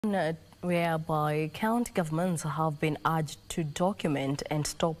Whereby county governments have been urged to document and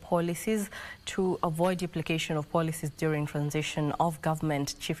stop policies to avoid duplication of policies during transition of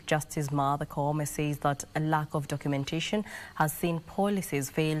government. Chief Justice Martha Koome says that a lack of documentation has seen policies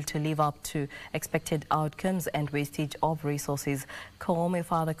fail to live up to expected outcomes and wastage of resources. Koome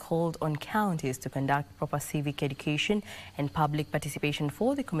further called on counties to conduct proper civic education and public participation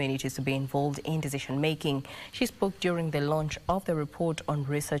for the communities to be involved in decision making. She spoke during the launch of the report on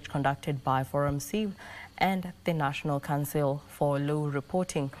research conducted by ForumCiv and the National Council for Law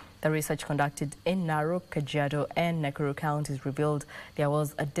Reporting. The research conducted in Narok, Kajiado and Nakuru counties revealed there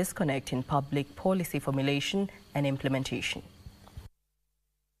was a disconnect in public policy formulation and implementation.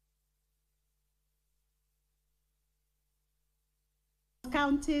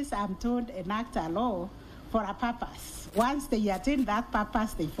 Counties, I'm told, enact a law for a purpose. Once they attain that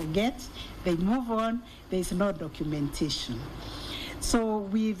purpose, they forget, they move on, there is no documentation. So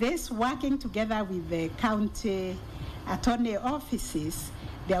with this, working together with the county attorney offices,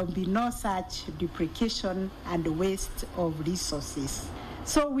 there will be no such duplication and waste of resources.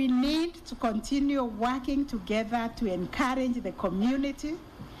 So we need to continue working together to encourage the community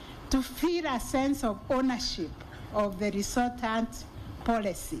to feel a sense of ownership of the resultant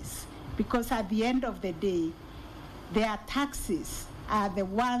policies, because at the end of the day, their taxes are the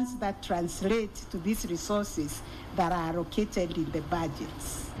ones that translate to these resources that are allocated in the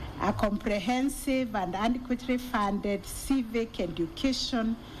budgets. A comprehensive and adequately funded civic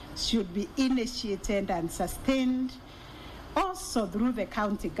education should be initiated and sustained also through the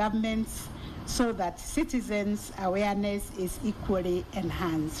county governments so that citizens' awareness is equally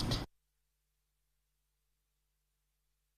enhanced.